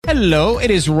Hello, it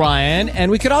is Ryan,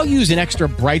 and we could all use an extra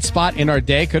bright spot in our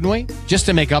day, couldn't we? Just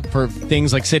to make up for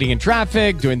things like sitting in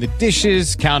traffic, doing the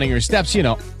dishes, counting your steps,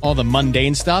 all the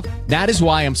mundane stuff. That is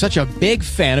why I'm such a big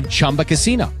fan of Chumba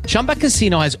Casino. Chumba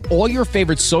Casino has all your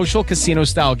favorite social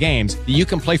casino-style games that you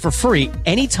can play for free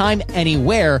anytime,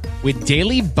 anywhere with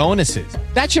daily bonuses.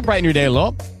 That should brighten your day a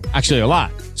little. Actually, a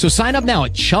lot. So sign up now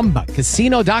at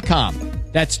ChumbaCasino.com.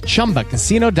 That's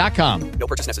ChumbaCasino.com. No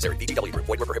purchase necessary. VGW Group.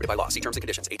 Void where prohibited by law. See terms and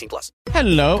conditions. 18+.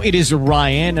 Hello, it is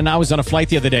Ryan, and I was on a flight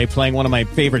the other day playing one of my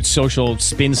favorite social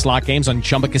spin slot games on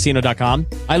ChumbaCasino.com.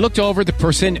 I looked over at the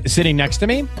person sitting next to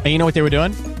me, and you know what they were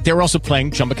doing? They were also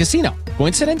playing Chumba Casino.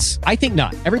 Coincidence? I think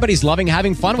not. Everybody's loving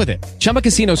having fun with it. Chumba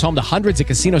Casino is home to hundreds of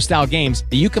casino-style games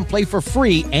that you can play for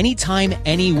free anytime,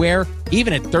 anywhere,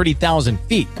 even at 30,000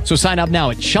 feet. So sign up now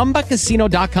at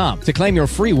ChumbaCasino.com to claim your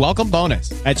free welcome bonus.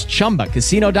 That's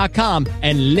ChumbaCasino.com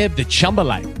and live the Chumba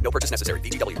life. No purchase necessary.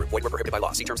 VGW Group. Void where prohibited by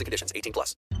law. See terms and conditions.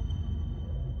 18+.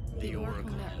 The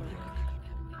Oracle Network.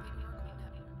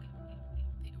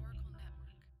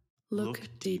 Look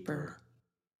deeper.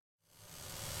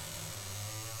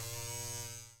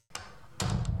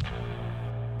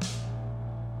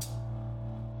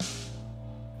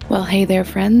 Well, hey there,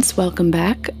 friends. Welcome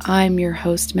back. I'm your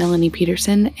host, Melanie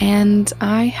Peterson, and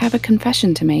I have a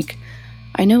confession to make.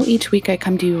 I know each week I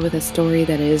come to you with a story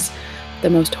that is the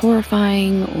most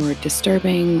horrifying or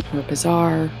disturbing or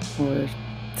bizarre or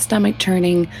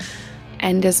stomach-churning,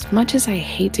 and as much as I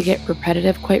hate to get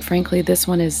repetitive, quite frankly, this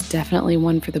one is definitely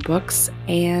one for the books,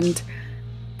 and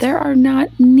there are not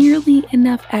nearly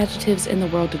enough adjectives in the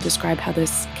world to describe how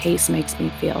this case makes me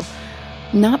feel.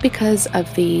 Not because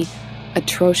of the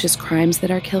atrocious crimes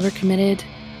that our killer committed.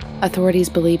 Authorities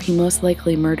believe he most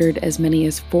likely murdered as many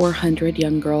as 400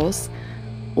 young girls,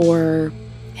 or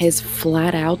his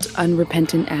flat-out,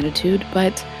 unrepentant attitude,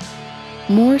 but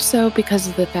more so because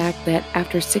of the fact that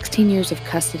after 16 years of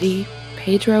custody,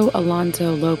 Pedro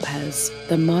Alonso Lopez,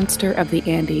 the monster of the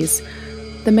Andes,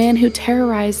 the man who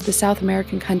terrorized the South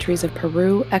American countries of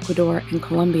Peru, Ecuador, and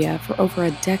Colombia for over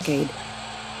a decade,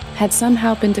 had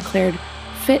somehow been declared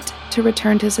fit to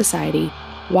return to society,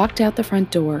 walked out the front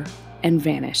door, and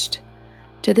vanished.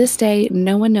 To this day,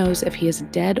 no one knows if he is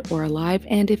dead or alive,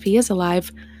 and if he is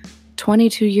alive,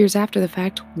 22 years after the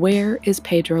fact, where is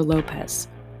Pedro Lopez?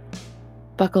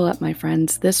 Buckle up, my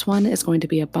friends. This one is going to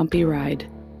be a bumpy ride.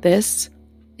 This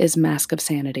is Mask of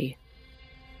Sanity.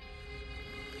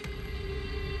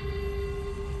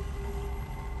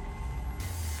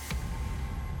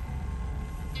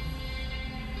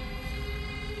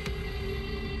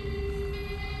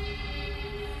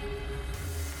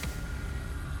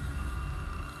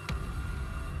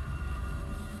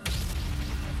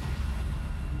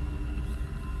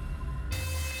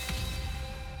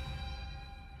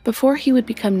 Before he would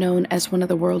become known as one of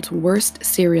the world's worst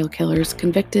serial killers,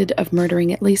 convicted of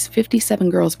murdering at least 57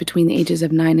 girls between the ages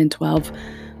of 9 and 12,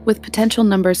 with potential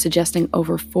numbers suggesting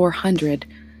over 400,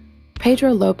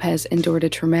 Pedro Lopez endured a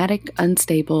traumatic,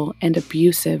 unstable, and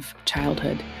abusive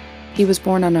childhood. He was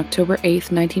born on October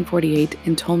 8, 1948,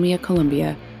 in Tolmia,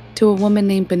 Colombia, to a woman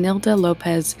named Benilda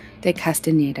Lopez de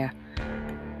Castañeda.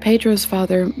 Pedro's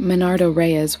father, Menardo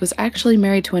Reyes, was actually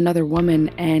married to another woman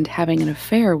and having an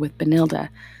affair with Benilda.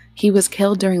 He was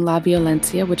killed during La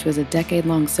Violencia, which was a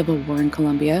decade-long civil war in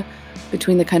Colombia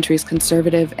between the country's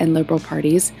conservative and liberal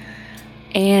parties.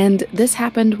 And this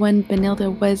happened when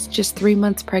Benilda was just 3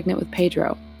 months pregnant with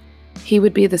Pedro. He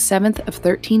would be the seventh of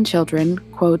 13 children,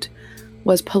 quote,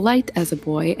 was polite as a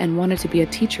boy and wanted to be a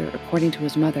teacher, according to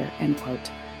his mother, end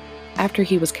quote. After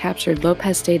he was captured,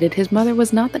 Lopez stated his mother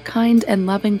was not the kind and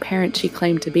loving parent she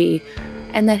claimed to be,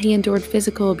 and that he endured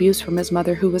physical abuse from his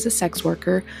mother, who was a sex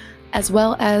worker, as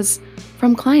well as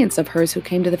from clients of hers who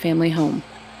came to the family home.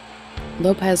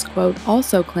 Lopez, quote,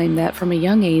 also claimed that from a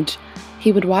young age,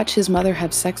 he would watch his mother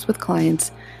have sex with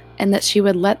clients and that she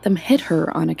would let them hit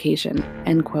her on occasion,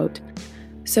 end quote.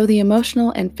 So the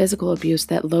emotional and physical abuse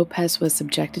that Lopez was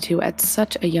subjected to at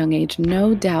such a young age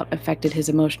no doubt affected his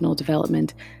emotional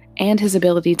development and his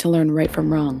ability to learn right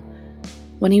from wrong.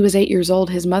 When he was 8 years old,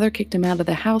 his mother kicked him out of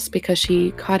the house because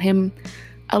she caught him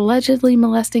allegedly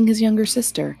molesting his younger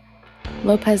sister.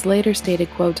 Lopez later stated,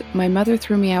 quote, my mother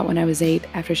threw me out when I was 8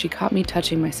 after she caught me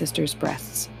touching my sister's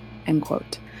breasts, end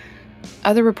quote.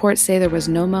 Other reports say there was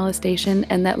no molestation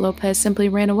and that Lopez simply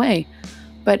ran away.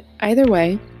 But either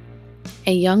way,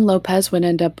 a young Lopez would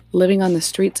end up living on the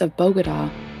streets of Bogota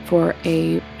for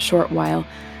a short while.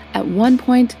 At one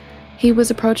point, he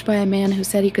was approached by a man who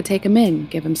said he could take him in,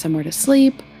 give him somewhere to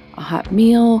sleep, a hot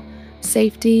meal,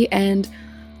 safety, and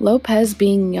Lopez,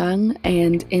 being young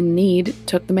and in need,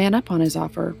 took the man up on his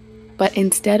offer. But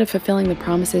instead of fulfilling the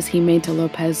promises he made to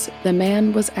Lopez, the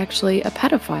man was actually a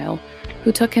pedophile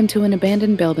who took him to an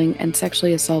abandoned building and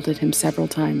sexually assaulted him several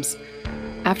times.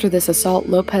 After this assault,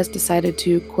 Lopez decided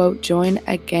to, quote, join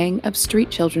a gang of street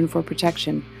children for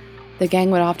protection. The gang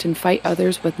would often fight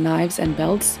others with knives and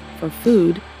belts for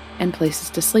food and places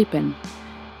to sleep in.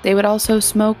 They would also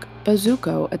smoke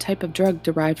bazuco, a type of drug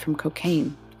derived from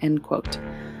cocaine, end quote.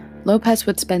 Lopez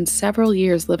would spend several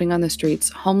years living on the streets,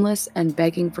 homeless and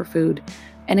begging for food,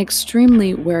 and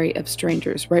extremely wary of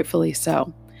strangers, rightfully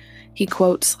so. He,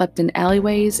 quote, slept in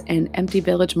alleyways and empty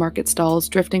village market stalls,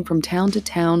 drifting from town to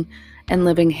town and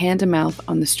living hand-to-mouth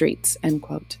on the streets, end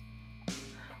quote.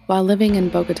 While living in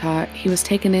Bogota, he was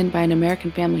taken in by an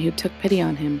American family who took pity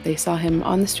on him. They saw him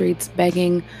on the streets,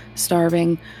 begging,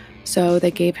 starving, so they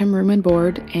gave him room and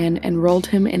board and enrolled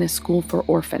him in a school for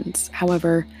orphans.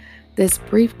 However, this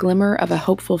brief glimmer of a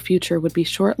hopeful future would be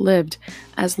short-lived,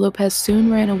 as Lopez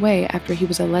soon ran away after he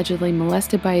was allegedly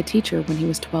molested by a teacher when he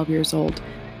was 12 years old.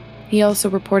 He also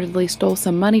reportedly stole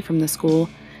some money from the school,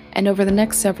 and over the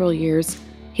next several years,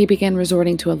 he began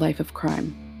resorting to a life of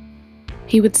crime.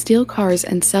 He would steal cars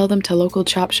and sell them to local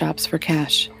chop shops for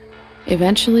cash.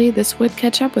 Eventually, this would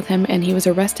catch up with him, and he was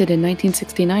arrested in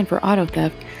 1969 for auto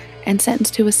theft and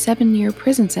sentenced to a 7-year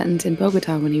prison sentence in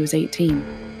Bogota when he was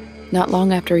 18. Not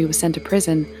long after he was sent to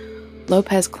prison,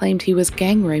 Lopez claimed he was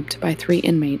gang raped by 3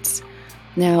 inmates.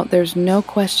 Now, there's no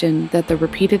question that the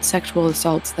repeated sexual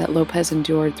assaults that Lopez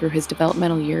endured through his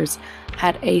developmental years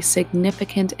had a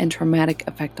significant and traumatic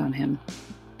effect on him.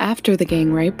 After the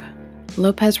gang rape,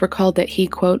 Lopez recalled that he,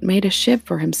 quote, made a shiv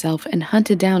for himself and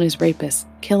hunted down his rapists,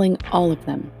 killing all of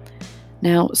them.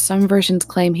 Now, some versions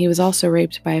claim he was also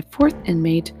raped by a 4th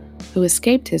inmate who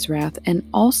escaped his wrath, and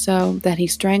also that he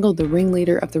strangled the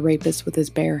ringleader of the rapists with his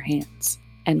bare hands,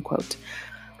 end quote.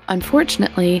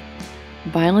 Unfortunately,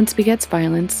 violence begets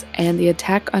violence, and the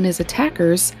attack on his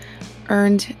attackers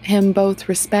earned him both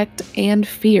respect and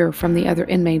fear from the other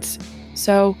inmates.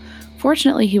 So,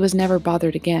 fortunately, he was never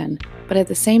bothered again, but at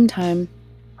the same time,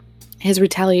 his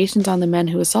retaliations on the men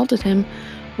who assaulted him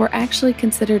were actually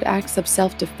considered acts of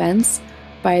self-defense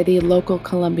by the local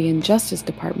Colombian Justice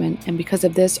Department, and because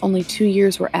of this, only 2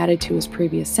 years were added to his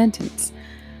previous sentence.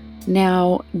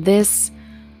 Now, this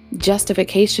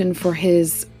justification for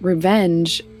his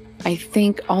revenge, I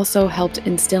think, also helped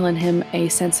instill in him a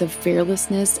sense of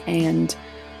fearlessness and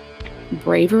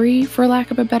bravery, for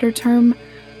lack of a better term,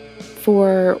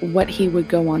 for what he would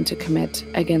go on to commit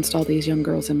against all these young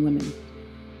girls and women.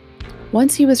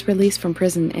 Once he was released from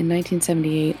prison in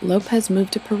 1978, Lopez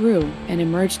moved to Peru and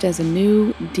emerged as a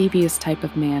new, devious type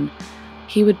of man.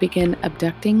 He would begin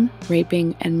abducting,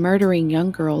 raping, and murdering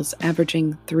young girls,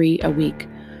 averaging 3 a week.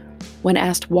 When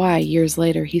asked why years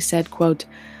later, he said, quote,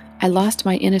 I lost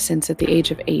my innocence at the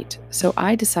age of 8, so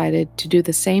I decided to do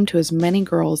the same to as many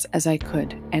girls as I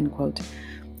could, end quote.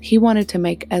 He wanted to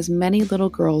make as many little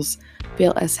girls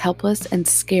feel as helpless and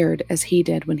scared as he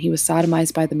did when he was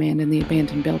sodomized by the man in the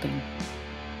abandoned building.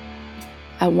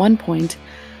 At one point,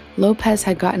 Lopez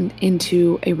had gotten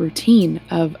into a routine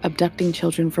of abducting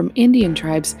children from Indian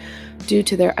tribes due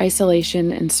to their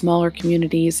isolation and smaller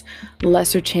communities,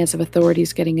 lesser chance of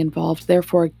authorities getting involved,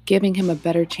 therefore giving him a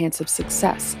better chance of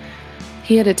success.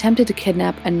 He had attempted to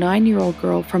kidnap a 9-year-old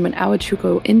girl from an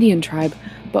Ahuachuco Indian tribe,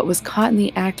 but was caught in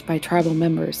the act by tribal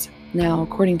members. Now,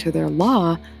 according to their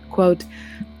law, quote,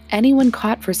 anyone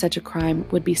caught for such a crime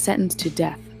would be sentenced to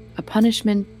death, a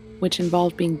punishment which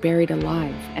involved being buried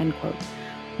alive, end quote.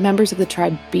 Members of the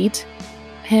tribe beat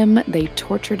him, they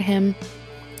tortured him.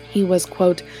 He was,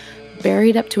 quote,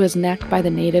 buried up to his neck by the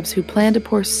natives who planned to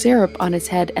pour syrup on his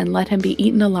head and let him be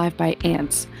eaten alive by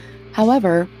ants.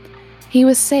 However, he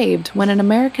was saved when an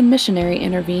American missionary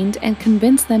intervened and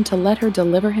convinced them to let her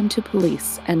deliver him to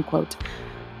police, end quote.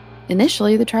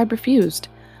 Initially, the tribe refused,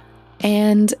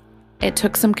 and it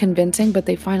took some convincing, but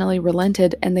they finally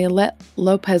relented and they let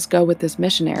Lopez go with this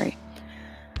missionary.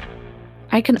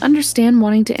 I can understand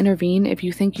wanting to intervene if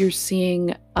you think you're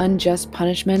seeing unjust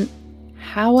punishment.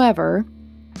 However,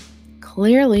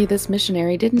 clearly this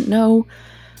missionary didn't know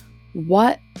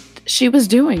what she was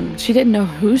doing. She didn't know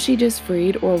who she just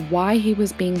freed or why he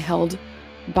was being held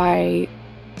by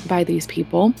these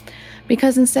people,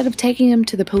 because instead of taking him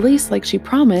to the police like she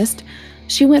promised,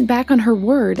 she went back on her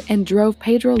word and drove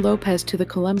Pedro Lopez to the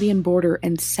Colombian border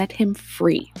and set him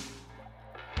free.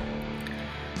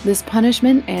 This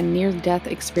punishment and near-death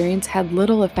experience had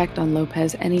little effect on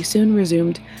Lopez, and he soon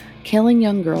resumed killing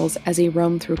young girls as he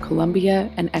roamed through Colombia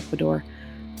and Ecuador.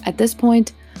 At this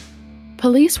point,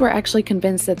 police were actually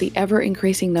convinced that the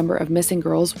ever-increasing number of missing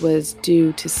girls was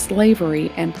due to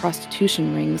slavery and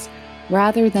prostitution rings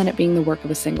rather than it being the work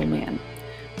of a single man.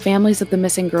 Families of the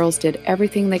missing girls did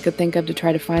everything they could think of to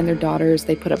try to find their daughters.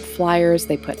 They put up flyers,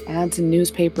 they put ads in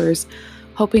newspapers,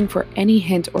 hoping for any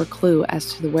hint or clue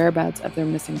as to the whereabouts of their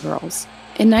missing girls.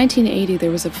 In 1980, there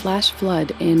was a flash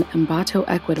flood in Ambato,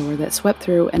 Ecuador that swept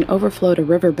through and overflowed a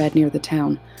riverbed near the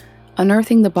town,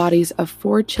 unearthing the bodies of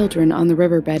 4 children on the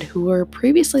riverbed who were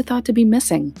previously thought to be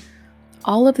missing.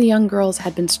 All of the young girls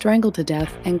had been strangled to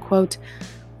death and, quote,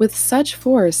 with such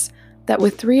force that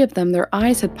with 3 of them, their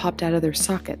eyes had popped out of their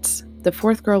sockets. The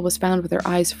 4th girl was found with her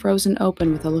eyes frozen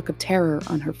open with a look of terror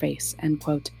on her face, end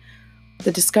quote.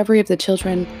 The discovery of the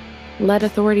children led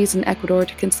authorities in Ecuador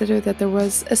to consider that there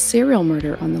was a serial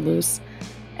murder on the loose,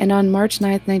 and on March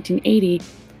 9, 1980,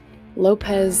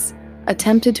 Lopez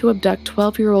attempted to abduct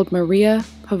 12-year-old Maria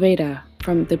Poveda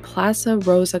from the Plaza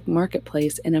Rosa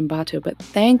marketplace in Ambato, but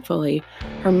thankfully,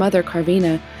 her mother,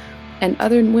 Carvina, and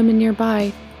other women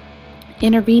nearby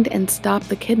intervened and stopped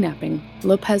the kidnapping.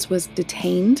 Lopez was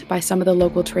detained by some of the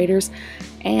local traders,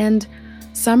 and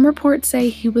some reports say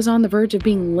he was on the verge of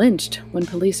being lynched when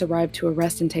police arrived to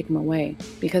arrest and take him away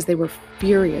because they were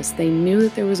furious. They knew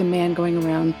that there was a man going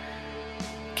around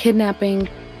kidnapping,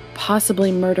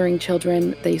 possibly murdering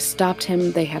children. They stopped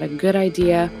him. They had a good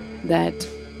idea that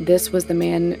this was the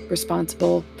man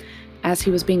responsible. As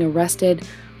he was being arrested,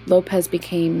 Lopez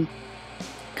became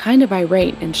kind of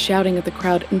irate and shouting at the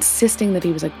crowd, insisting that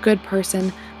he was a good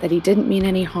person, that he didn't mean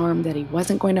any harm, that he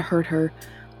wasn't going to hurt her.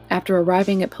 After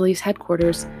arriving at police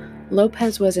headquarters,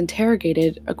 Lopez was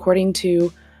interrogated according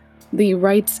to the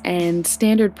rights and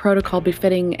standard protocol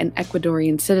befitting an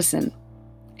Ecuadorian citizen.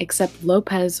 Except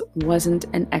Lopez wasn't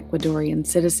an Ecuadorian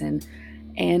citizen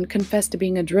and confessed to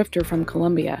being a drifter from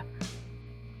Colombia.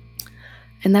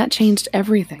 And that changed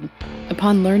everything.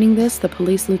 Upon learning this, the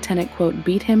police lieutenant, quote,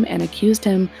 beat him and accused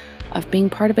him of being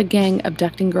part of a gang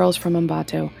abducting girls from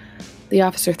Ambato. The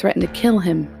officer threatened to kill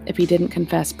him if he didn't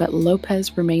confess, but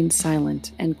Lopez remained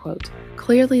silent, end quote.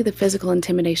 Clearly, the physical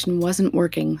intimidation wasn't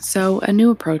working, so a new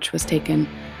approach was taken.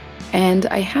 And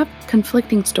I have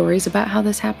conflicting stories about how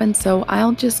this happened, so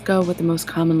I'll just go with the most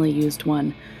commonly used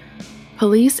one.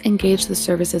 Police engaged the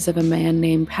services of a man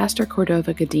named Pastor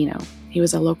Cordova Godino. He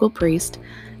was a local priest,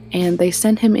 and they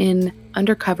sent him in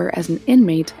undercover as an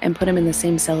inmate and put him in the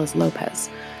same cell as Lopez.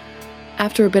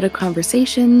 After a bit of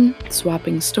conversation,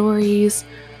 swapping stories,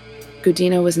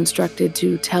 Godino was instructed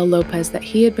to tell Lopez that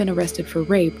he had been arrested for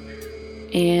rape,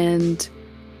 and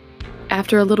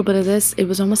after a little bit of this, it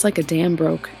was almost like a dam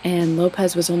broke, and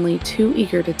Lopez was only too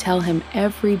eager to tell him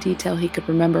every detail he could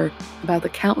remember about the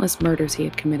countless murders he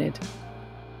had committed.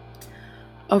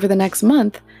 Over the next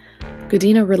month,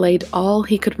 Godino relayed all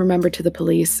he could remember to the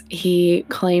police. He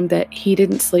claimed that he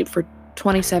didn't sleep for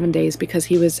 27 days because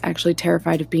he was actually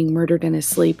terrified of being murdered in his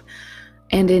sleep.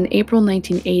 And in April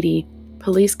 1980,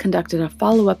 police conducted a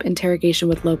follow-up interrogation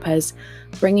with Lopez,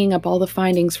 bringing up all the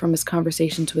findings from his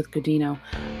conversations with Godino.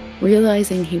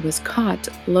 Realizing he was caught,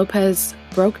 Lopez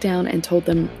broke down and told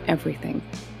them everything.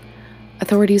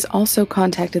 Authorities also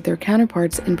contacted their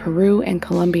counterparts in Peru and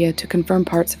Colombia to confirm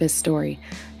parts of his story.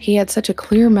 He had such a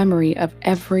clear memory of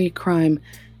every crime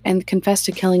and confessed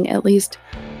to killing at least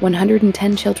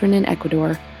 110 children in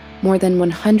Ecuador, more than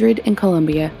 100 in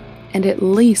Colombia, and at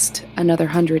least another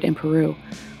 100 in Peru.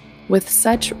 With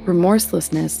such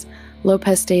remorselessness,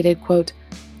 Lopez stated, quote,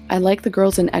 I like the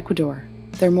girls in Ecuador.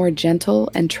 They're more gentle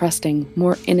and trusting,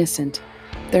 more innocent.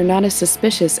 They're not as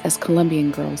suspicious as Colombian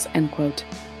girls, end quote.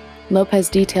 Lopez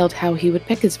detailed how he would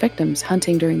pick his victims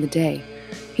hunting during the day.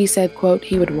 He said, quote,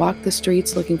 he would walk the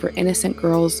streets looking for innocent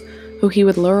girls who he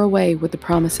would lure away with the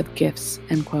promise of gifts,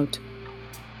 end quote.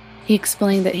 He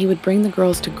explained that he would bring the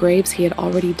girls to graves he had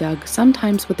already dug,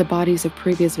 sometimes with the bodies of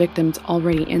previous victims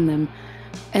already in them,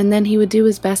 and then he would do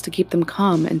his best to keep them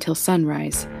calm until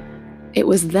sunrise. It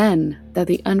was then that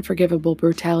the unforgivable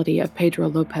brutality of Pedro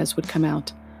Lopez would come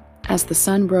out. As the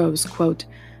sun rose, quote,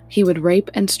 he would rape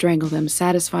and strangle them,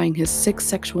 satisfying his 6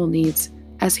 sexual needs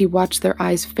as he watched their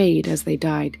eyes fade as they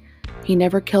died. He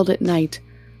never killed at night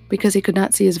because he could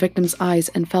not see his victims' eyes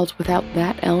and felt without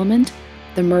that element,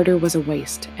 the murder was a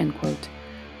waste, end quote.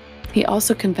 He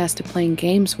also confessed to playing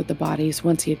games with the bodies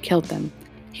once he had killed them.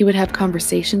 He would have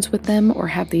conversations with them or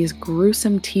have these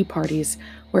gruesome tea parties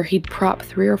where he'd prop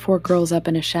 3 or 4 girls up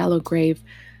in a shallow grave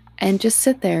and just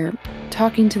sit there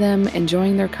talking to them,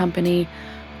 enjoying their company,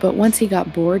 but once he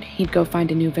got bored, he'd go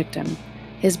find a new victim.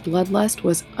 His bloodlust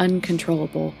was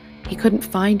uncontrollable. He couldn't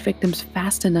find victims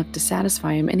fast enough to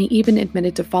satisfy him, and he even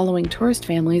admitted to following tourist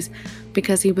families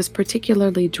because he was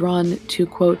particularly drawn to,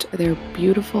 quote, their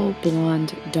beautiful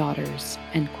blonde daughters,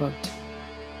 end quote.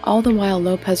 All the while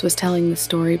Lopez was telling the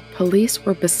story, police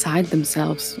were beside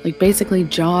themselves, like basically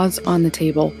jaws on the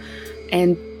table,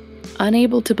 and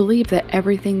unable to believe that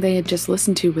everything they had just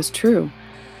listened to was true.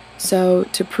 So,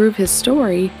 to prove his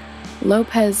story,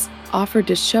 Lopez offered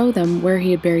to show them where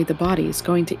he had buried the bodies,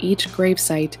 going to each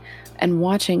gravesite and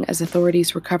watching as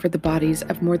authorities recovered the bodies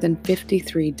of more than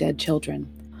 53 dead children.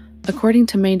 According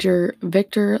to Major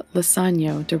Victor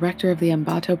Lasagno, director of the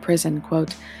Ambato prison,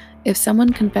 quote, "If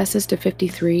someone confesses to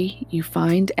 53 you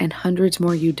find and hundreds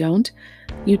more you don't,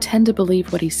 you tend to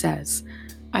believe what he says.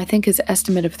 I think his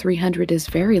estimate of 300 is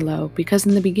very low because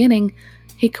in the beginning,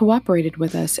 he cooperated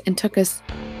with us and took us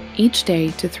each day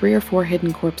to 3 or 4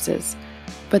 hidden corpses.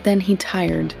 But then he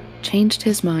tired, changed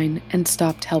his mind, and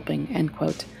stopped helping," end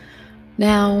quote.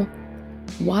 Now,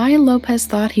 why Lopez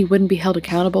thought he wouldn't be held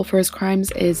accountable for his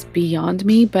crimes is beyond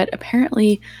me, but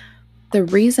apparently the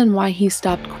reason why he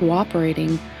stopped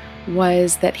cooperating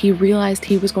was that he realized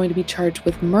he was going to be charged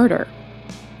with murder.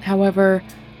 However,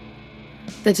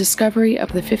 the discovery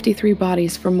of the 53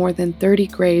 bodies from more than 30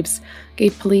 graves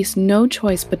gave police no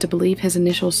choice but to believe his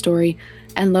initial story,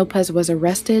 and Lopez was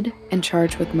arrested and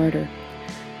charged with murder.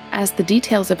 As the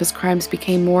details of his crimes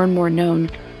became more and more known,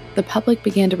 the public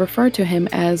began to refer to him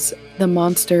as the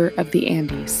Monster of the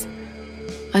Andes.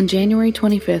 On January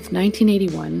 25,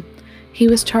 1981, he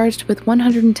was charged with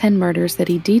 110 murders that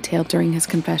he detailed during his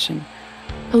confession.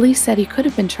 Police said he could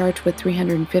have been charged with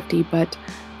 350, but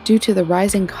due to the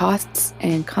rising costs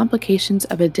and complications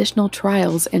of additional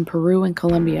trials in Peru and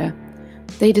Colombia,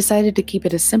 they decided to keep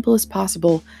it as simple as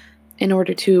possible in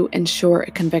order to ensure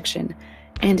a conviction.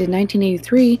 And in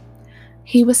 1983,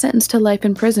 he was sentenced to life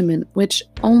imprisonment, which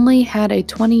only had a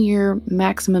 20-year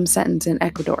maximum sentence in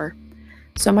Ecuador.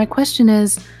 So my question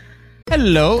is,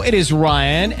 Hello, it is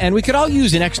Ryan, and we could all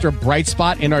use an extra bright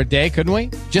spot in our day, couldn't we?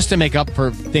 Just to make up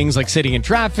for things like sitting in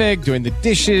traffic, doing the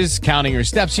dishes, counting your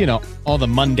steps, all the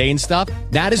mundane stuff.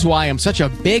 That is why I'm such a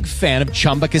big fan of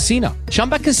Chumba Casino.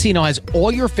 Chumba Casino has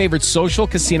all your favorite social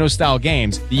casino-style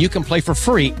games that you can play for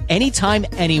free anytime,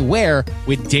 anywhere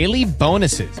with daily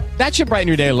bonuses. That should brighten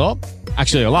your day a little.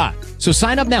 Actually, a lot. So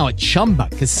sign up now at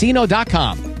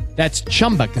ChumbaCasino.com. That's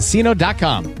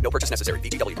ChumbaCasino.com. No purchase necessary.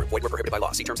 VGW Group. Void where prohibited by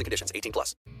law. See terms and conditions.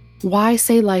 18+. why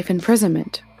say life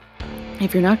imprisonment?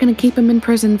 If you're not going to keep him in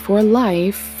prison for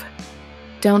life,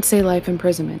 don't say life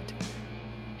imprisonment.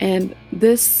 And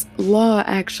this law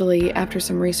actually, after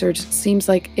some research, seems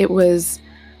like it was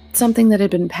something that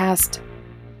had been passed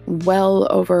well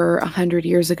over 100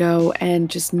 years ago and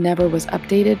just never was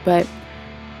updated. But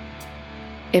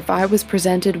if I was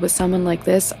presented with someone like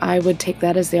this, I would take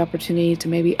that as the opportunity to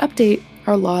maybe update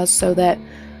our laws so that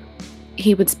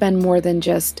he would spend more than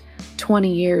just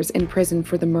 20 years in prison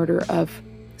for the murder of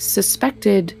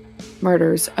suspected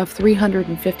murders of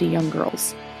 350 young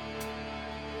girls.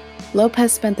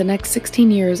 Lopez spent the next 16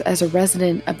 years as a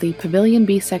resident of the Pavilion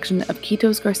B section of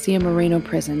Quito's Garcia Moreno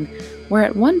prison, where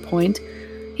at one point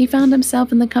he found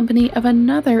himself in the company of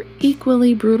another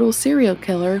equally brutal serial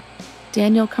killer,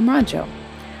 Daniel Camacho.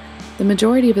 The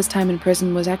majority of his time in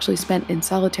prison was actually spent in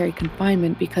solitary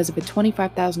confinement because of a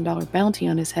 $25,000 bounty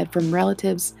on his head from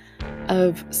relatives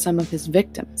of some of his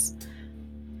victims.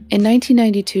 In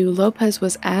 1992, Lopez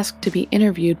was asked to be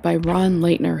interviewed by Ron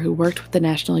Leitner, who worked with the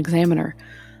National Examiner.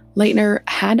 Leitner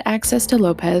had access to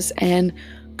Lopez and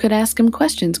could ask him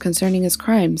questions concerning his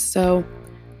crimes, so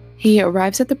he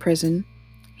arrives at the prison.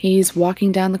 He's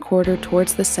walking down the corridor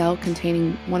towards the cell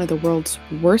containing one of the world's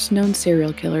worst-known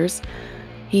serial killers.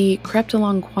 He crept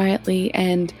along quietly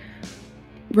and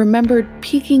remembered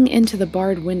peeking into the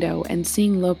barred window and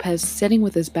seeing Lopez sitting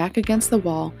with his back against the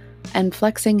wall and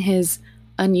flexing his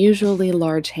unusually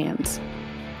large hands.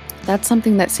 That's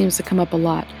something that seems to come up a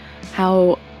lot,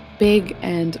 how big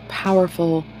and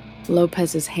powerful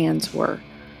Lopez's hands were.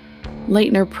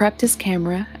 Leitner prepped his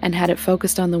camera and had it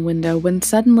focused on the window when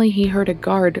suddenly he heard a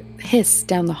guard hiss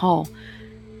down the hall,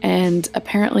 and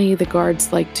apparently the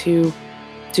guards like to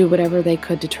do whatever they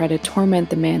could to try to torment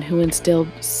the man who instilled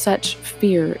such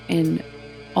fear in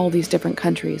all these different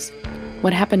countries.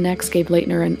 What happened next gave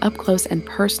Leitner an up-close and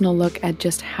personal look at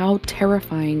just how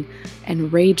terrifying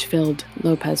and rage-filled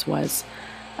Lopez was.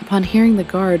 Upon hearing the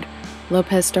guard,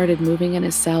 Lopez started moving in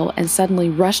his cell and suddenly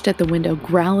rushed at the window,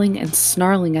 growling and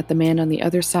snarling at the man on the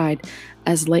other side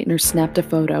as Leitner snapped a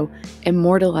photo,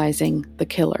 immortalizing the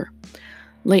killer.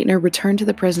 Leitner returned to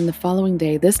the prison the following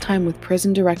day, this time with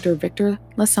prison director Victor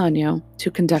Lasagno, to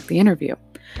conduct the interview.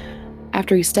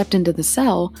 After he stepped into the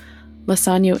cell,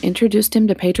 Lasagno introduced him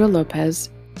to Pedro Lopez.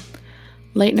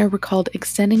 Leitner recalled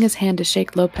extending his hand to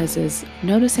shake Lopez's,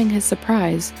 noticing his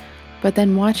surprise, but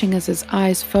then watching as his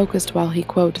eyes focused while he,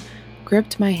 quote,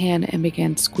 gripped my hand and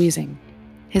began squeezing.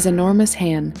 His enormous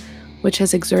hand, which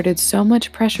has exerted so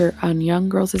much pressure on young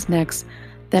girls' necks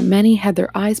that many had their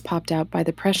eyes popped out by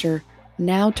the pressure,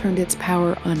 now turned its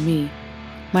power on me.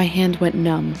 My hand went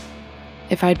numb.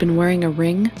 If I'd been wearing a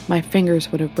ring, my fingers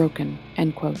would have broken."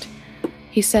 End quote.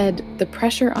 He said the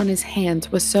pressure on his hands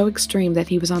was so extreme that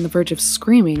he was on the verge of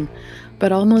screaming,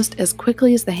 but almost as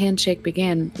quickly as the handshake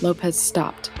began, Lopez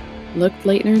stopped, looked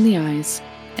Leitner in the eyes,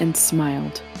 and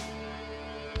smiled.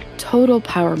 Total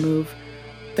power move,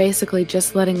 basically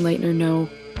just letting Leitner know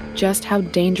just how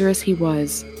dangerous he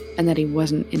was and that he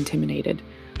wasn't intimidated.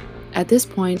 At this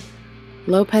point,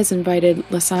 Lopez invited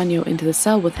Lasagno into the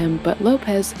cell with him, but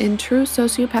Lopez, in true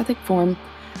sociopathic form,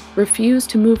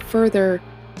 refused to move further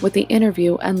with the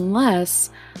interview unless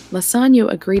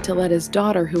Lasagno agreed to let his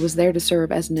daughter, who was there to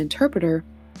serve as an interpreter,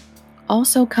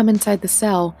 also come inside the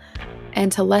cell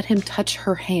and to let him touch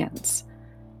her hands.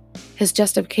 His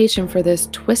justification for this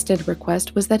twisted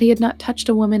request was that he had not touched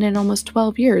a woman in almost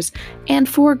 12 years, and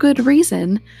for good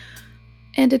reason,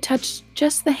 and to touch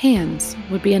just the hands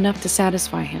would be enough to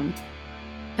satisfy him.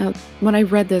 Now, when I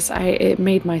read this, it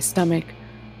made my stomach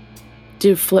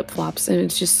do flip-flops, and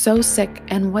it's just so sick.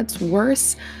 And what's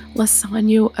worse,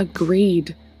 Lasagno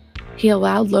agreed. He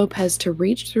allowed Lopez to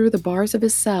reach through the bars of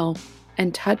his cell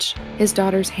and touch his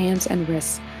daughter's hands and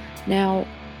wrists. Now,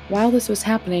 while this was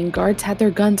happening, guards had their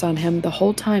guns on him the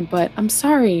whole time, but I'm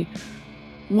sorry,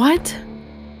 what?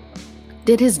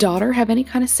 Did his daughter have any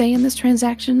kind of say in this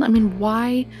transaction? I mean,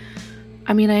 why?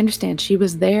 I mean, I understand she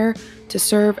was there to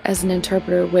serve as an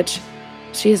interpreter, which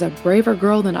she is a braver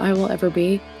girl than I will ever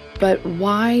be, but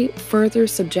why further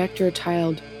subject your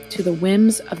child to the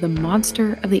whims of the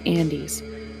monster of the Andes?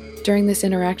 During this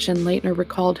interaction, Leitner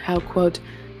recalled how, quote,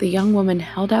 the young woman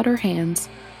held out her hands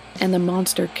and the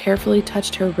monster carefully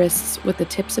touched her wrists with the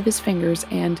tips of his fingers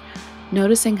and,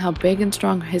 noticing how big and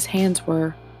strong his hands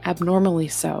were, abnormally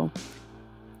so,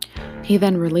 he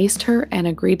then released her and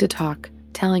agreed to talk,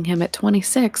 telling him at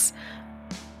 26,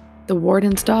 the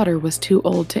warden's daughter was too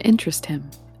old to interest him,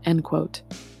 end quote.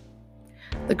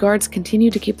 The guards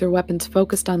continued to keep their weapons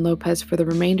focused on Lopez for the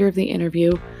remainder of the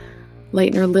interview.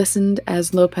 Leitner listened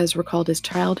as Lopez recalled his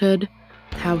childhood,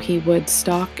 how he would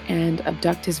stalk and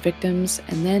abduct his victims,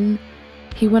 and then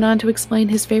he went on to explain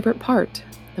his favorite part,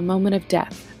 the moment of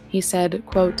death. He said,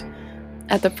 quote,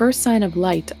 at the first sign of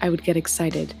light, I would get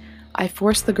excited. I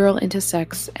forced the girl into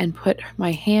sex and put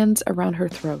my hands around her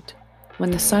throat.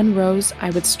 When the sun rose, I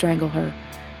would strangle her.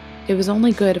 It was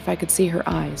only good if I could see her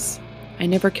eyes. I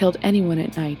never killed anyone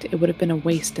at night. It would have been a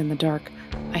waste in the dark.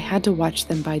 I had to watch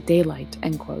them by daylight,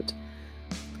 end quote.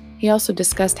 He also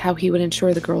discussed how he would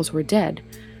ensure the girls were dead.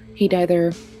 He'd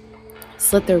either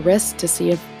slit their wrists to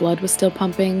see if blood was still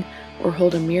pumping, or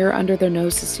hold a mirror under their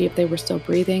nose to see if they were still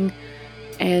breathing.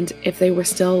 And if they were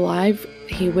still alive,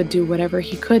 he would do whatever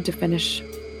he could to finish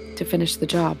the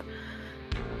job.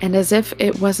 And as if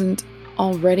it wasn't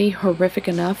already horrific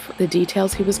enough, the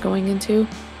details he was going into,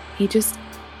 he just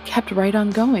kept right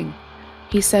on going.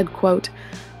 He said, quote,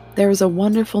 there is a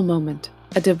wonderful moment,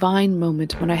 a divine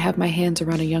moment when I have my hands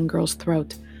around a young girl's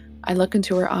throat. I look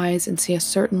into her eyes and see a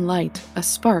certain light, a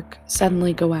spark,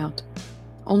 suddenly go out.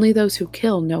 Only those who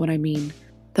kill know what I mean.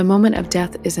 The moment of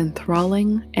death is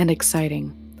enthralling and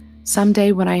exciting.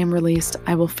 Someday when I am released,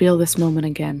 I will feel this moment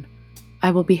again.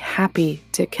 I will be happy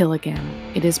to kill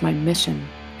again. It is my mission,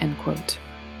 end quote.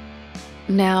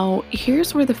 Now,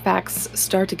 here's where the facts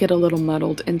start to get a little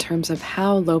muddled in terms of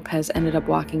how Lopez ended up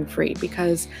walking free,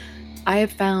 because I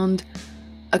have found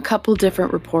a couple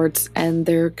different reports and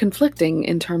they're conflicting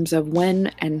in terms of when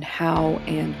and how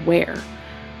and where.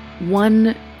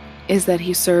 One is that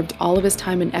he served all of his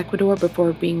time in Ecuador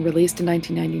before being released in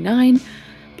 1999,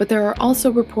 but there are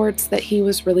also reports that he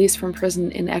was released from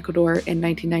prison in Ecuador in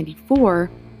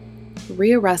 1994,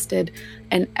 rearrested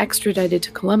and extradited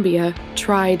to Colombia,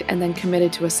 tried and then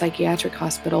committed to a psychiatric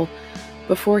hospital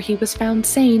before he was found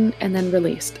sane and then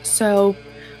released. So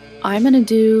I'm going to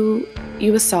do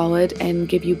you a solid and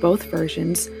give you both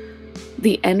versions.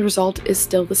 The end result is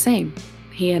still the same.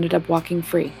 He ended up walking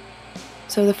free.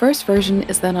 So the first version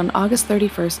is that on August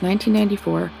 31st,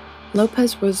 1994,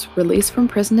 Lopez was released from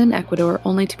prison in Ecuador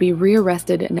only to be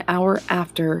rearrested an hour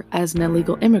after as an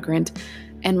illegal immigrant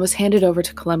and was handed over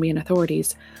to Colombian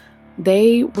authorities.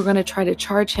 They were going to try to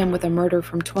charge him with a murder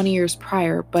from 20 years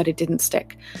prior, but it didn't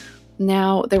stick.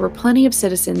 Now, there were plenty of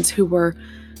citizens who were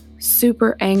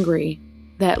super angry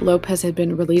that Lopez had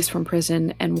been released from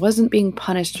prison and wasn't being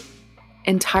punished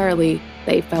entirely,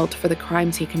 they felt, for the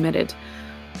crimes he committed.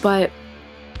 But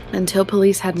until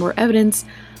police had more evidence,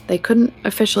 they couldn't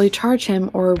officially charge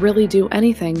him or really do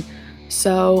anything.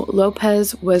 So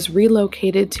Lopez was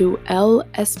relocated to El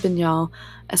Espinal,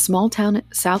 a small town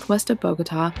southwest of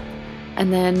Bogota,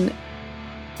 and then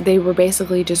they were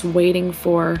basically just waiting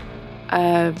for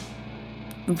a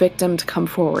victim to come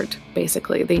forward.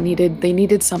 Basically, they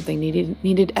needed something,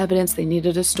 needed evidence, they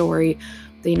needed a story,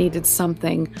 they needed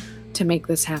something to make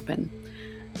this happen.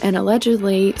 And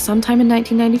allegedly, sometime in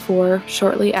 1994,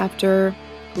 shortly after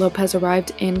Lopez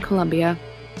arrived in Colombia,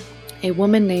 a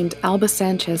woman named Alba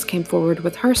Sanchez came forward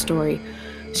with her story.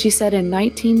 She said in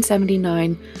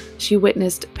 1979, she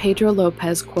witnessed Pedro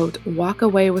Lopez, quote, walk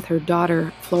away with her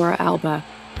daughter, Flora Alba,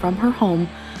 from her home,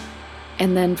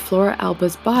 and then Flora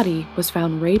Alba's body was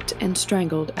found raped and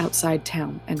strangled outside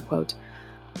town, end quote.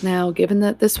 Now, given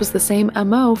that this was the same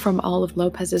MO from all of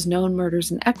Lopez's known murders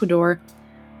in Ecuador,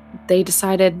 they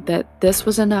decided that this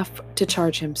was enough to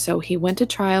charge him, so he went to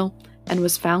trial and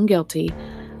was found guilty.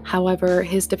 However,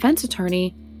 his defense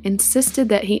attorney insisted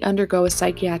that he undergo a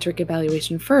psychiatric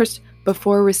evaluation first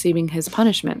before receiving his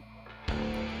punishment.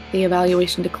 The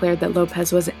evaluation declared that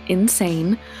Lopez was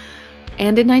insane,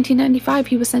 and in 1995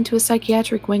 he was sent to a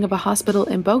psychiatric wing of a hospital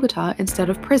in Bogota instead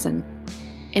of prison.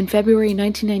 In February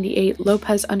 1998,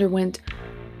 Lopez underwent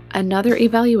another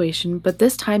evaluation, but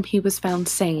this time he was found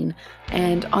sane,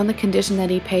 and on the condition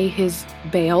that he pay his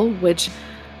bail, which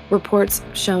reports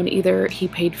shown either he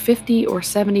paid $50 or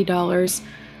 $70,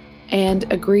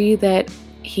 and agree that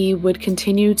he would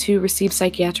continue to receive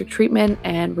psychiatric treatment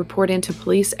and report into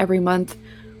police every month,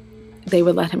 they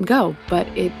would let him go. But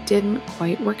it didn't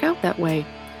quite work out that way.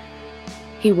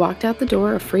 He walked out the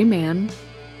door a free man,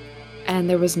 and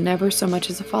there was never so much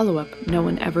as a follow-up. No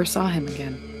one ever saw him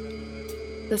again.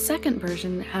 The second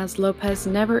version has Lopez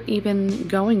never even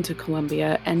going to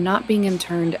Colombia and not being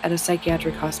interned at a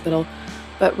psychiatric hospital,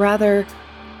 but rather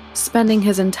spending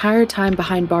his entire time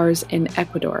behind bars in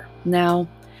Ecuador. Now,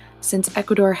 since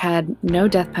Ecuador had no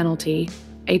death penalty,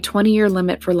 a 20-year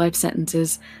limit for life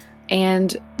sentences,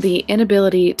 and the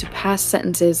inability to pass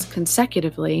sentences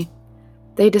consecutively,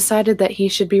 they decided that he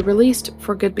should be released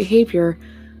for good behavior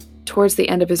towards the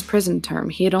end of his prison term.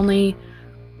 He had only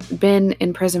been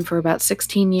in prison for about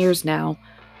 16 years now,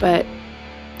 but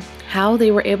how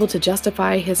they were able to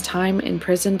justify his time in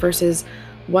prison versus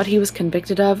what he was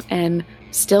convicted of and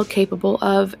still capable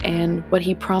of, and what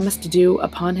he promised to do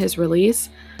upon his release,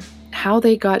 how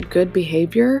they got good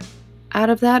behavior out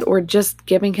of that, or just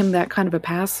giving him that kind of a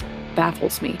pass,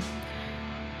 baffles me.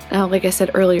 Now, like I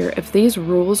said earlier, if these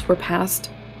rules were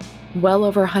passed well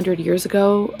over 100 years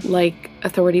ago, like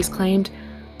authorities claimed,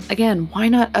 again, why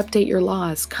not update your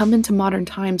laws, come into modern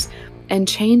times, and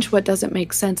change what doesn't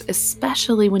make sense,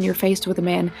 especially when you're faced with a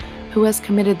man who has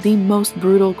committed the most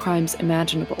brutal crimes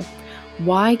imaginable?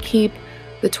 Why keep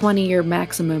the 20-year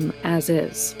maximum as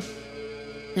is?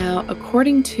 Now,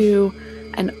 according to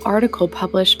an article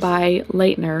published by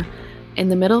Leitner, in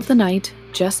the middle of the night,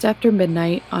 just after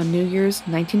midnight on New Year's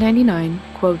 1999,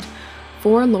 quote,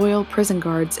 4 loyal prison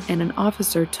guards and an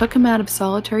officer took him out of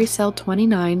solitary cell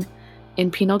 29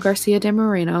 in Pino Garcia de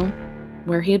Moreno,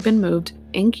 where he had been moved,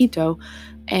 in Quito,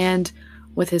 and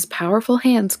with his powerful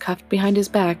hands cuffed behind his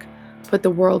back, put the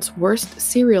world's worst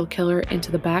serial killer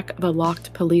into the back of a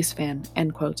locked police van,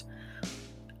 end quote.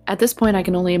 At this point, I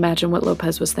can only imagine what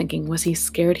Lopez was thinking. Was he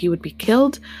scared he would be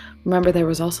killed? Remember, there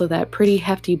was also that pretty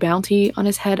hefty bounty on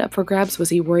his head up for grabs. Was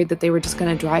he worried that they were just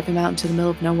going to drive him out into the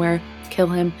middle of nowhere, kill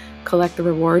him, collect the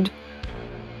reward?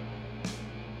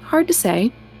 Hard to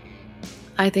say.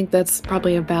 I think that's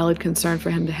probably a valid concern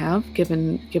for him to have,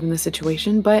 given the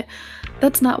situation, but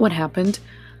that's not what happened.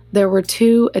 There were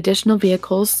 2 additional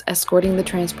vehicles escorting the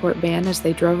transport van as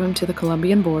they drove him to the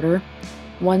Colombian border.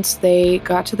 Once they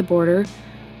got to the border,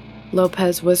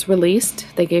 Lopez was released.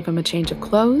 They gave him a change of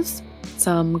clothes,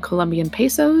 some Colombian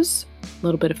pesos, a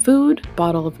little bit of food,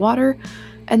 bottle of water,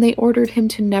 and they ordered him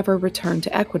to never return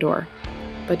to Ecuador.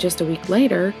 But just a week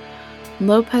later,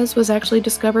 Lopez was actually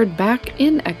discovered back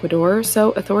in Ecuador,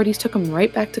 so authorities took him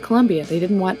right back to Colombia. They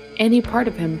didn't want any part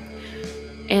of him.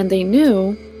 And they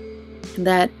knew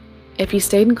that if he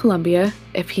stayed in Colombia,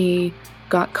 if he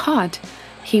got caught,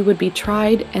 he would be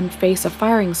tried and face a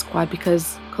firing squad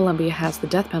because Colombia has the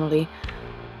death penalty.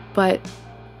 But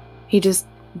he just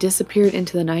disappeared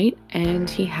into the night, and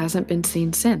he hasn't been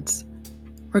seen since.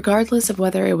 Regardless of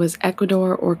whether it was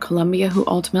Ecuador or Colombia who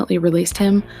ultimately released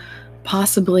him,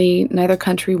 possibly neither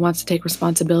country wants to take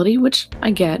responsibility, which I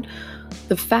get.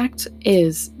 The fact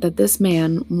is that this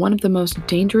man, one of the most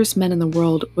dangerous men in the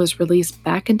world, was released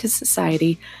back into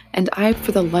society, and I,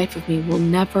 for the life of me, will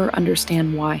never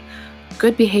understand why.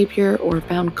 Good behavior or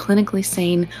found clinically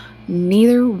sane,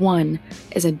 neither one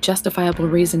is a justifiable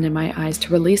reason in my eyes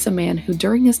to release a man who,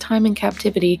 during his time in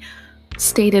captivity,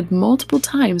 stated multiple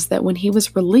times that when he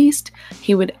was released,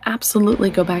 he would absolutely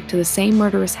go back to the same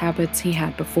murderous habits he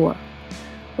had before.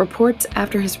 Reports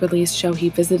after his release show he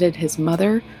visited his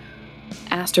mother,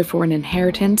 asked her for an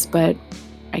inheritance, but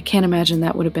I can't imagine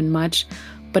that would have been much.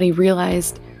 But he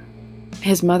realized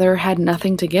his mother had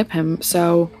nothing to give him,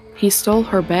 so he stole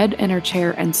her bed and her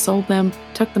chair and sold them,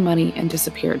 took the money, and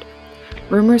disappeared.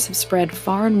 Rumors have spread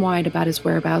far and wide about his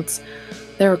whereabouts.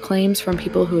 There are claims from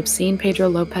people who have seen Pedro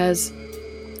Lopez,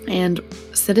 and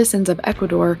citizens of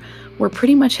Ecuador were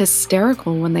pretty much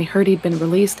hysterical when they heard he'd been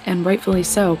released, and rightfully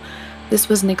so. This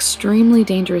was an extremely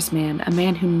dangerous man, a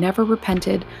man who never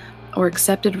repented or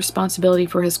accepted responsibility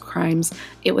for his crimes.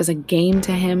 It was a game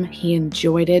to him. He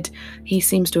enjoyed it. He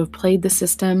seems to have played the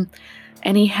system,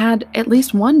 and he had at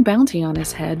least one bounty on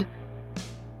his head.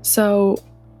 So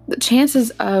the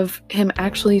chances of him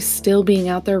actually still being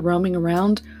out there roaming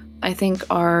around, I think,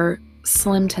 are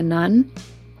slim to none.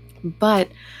 But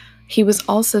he was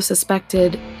also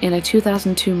suspected in a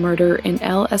 2002 murder in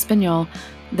El Espanyol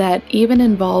that even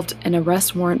involved an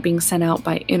arrest warrant being sent out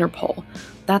by Interpol.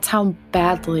 That's how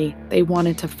badly they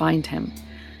wanted to find him.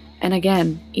 And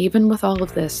again, even with all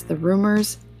of this, the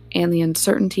rumors and the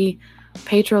uncertainty,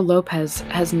 Pedro Lopez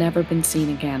has never been seen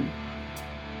again.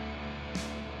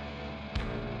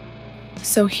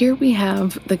 So here we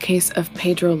have the case of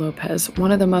Pedro Lopez,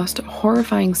 one of the most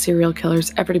horrifying serial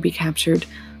killers ever to be captured.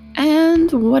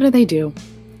 And what do?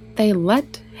 They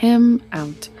let him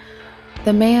out.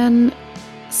 The man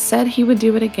said he would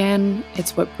do it again.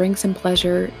 It's what brings him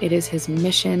pleasure. It is his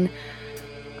mission.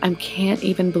 I can't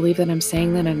even believe that I'm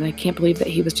saying that, and I can't believe that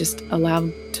he was just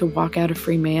allowed to walk out a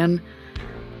free man.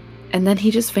 And then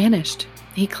he just vanished.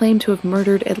 He claimed to have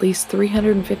murdered at least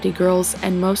 350 girls,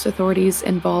 and most authorities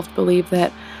involved believe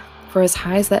that for as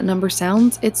high as that number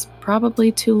sounds, it's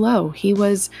probably too low. He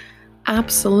was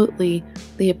absolutely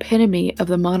the epitome of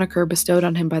the moniker bestowed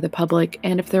on him by the public,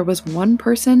 and if there was one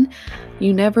person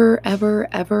you never, ever,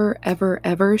 ever, ever,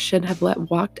 ever should have let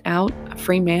walked out a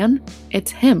free man,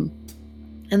 it's him.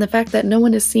 And the fact that no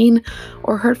one has seen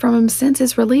or heard from him since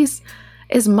his release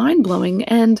is mind-blowing,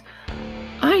 and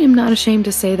I am not ashamed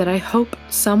to say that I hope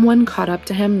someone caught up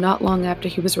to him not long after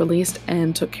he was released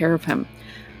and took care of him.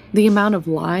 The amount of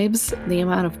lives, the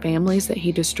amount of families that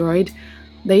he destroyed,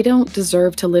 they don't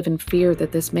deserve to live in fear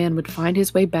that this man would find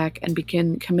his way back and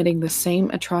begin committing the same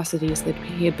atrocities that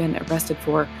he had been arrested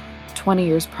for 20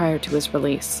 years prior to his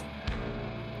release.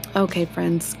 Okay,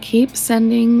 friends, keep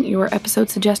sending your episode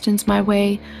suggestions my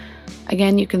way.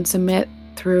 Again, you can submit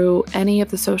through any of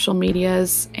the social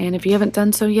medias, and if you haven't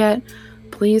done so yet,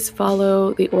 please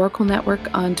follow the Oracle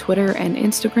Network on Twitter and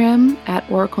Instagram at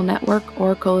Oracle Network.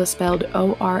 Oracle is spelled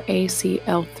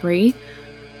ORACL3.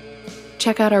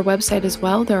 Check out our website as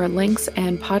well. There are links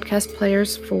and podcast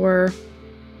players for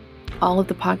all of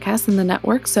the podcasts in the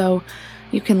network, so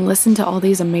you can listen to all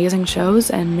these amazing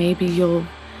shows, and maybe you'll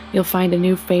find a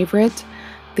new favorite.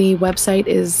 The website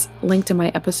is linked in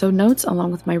my episode notes,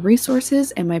 along with my resources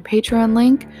and my Patreon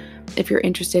link if you're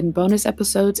interested in bonus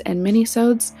episodes and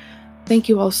minisodes. Thank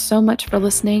you all so much for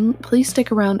listening. Please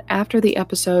stick around after the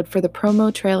episode for the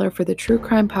promo trailer for the true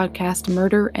crime podcast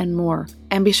Murder and More.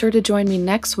 And be sure to join me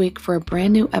next week for a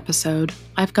brand new episode.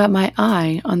 I've got my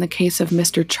eye on the case of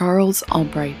Mr. Charles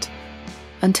Albright.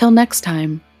 Until next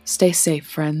time, stay safe,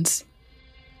 friends.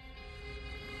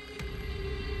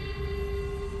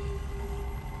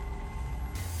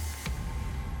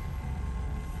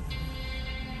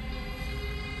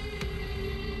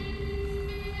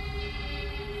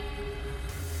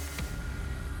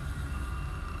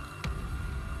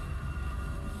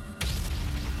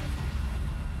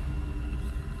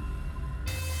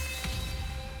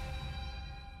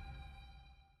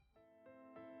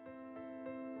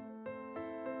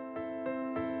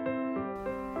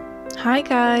 Hi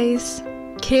guys,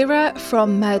 Kira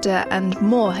from Murder and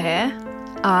More here.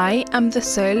 I am the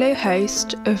solo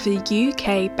host of the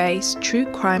UK-based true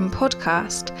crime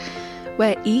podcast,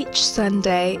 where each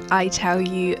Sunday I tell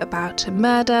you about a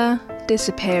murder,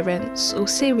 disappearance or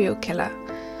serial killer.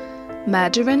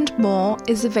 Murder and More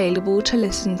is available to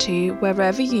listen to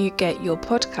wherever you get your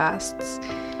podcasts,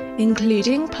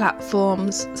 including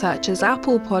platforms such as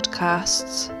Apple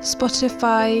Podcasts,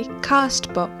 Spotify,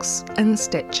 Castbox and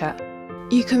Stitcher.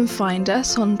 You can find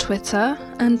us on Twitter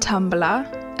and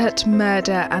Tumblr at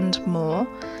Murder and More,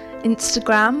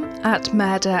 Instagram at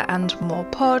Murder and More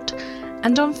Pod,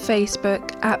 and on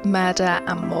Facebook at Murder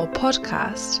and More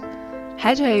Podcast.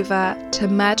 Head over to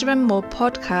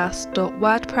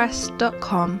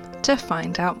murderandmorepodcast.wordpress.com to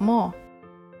find out more.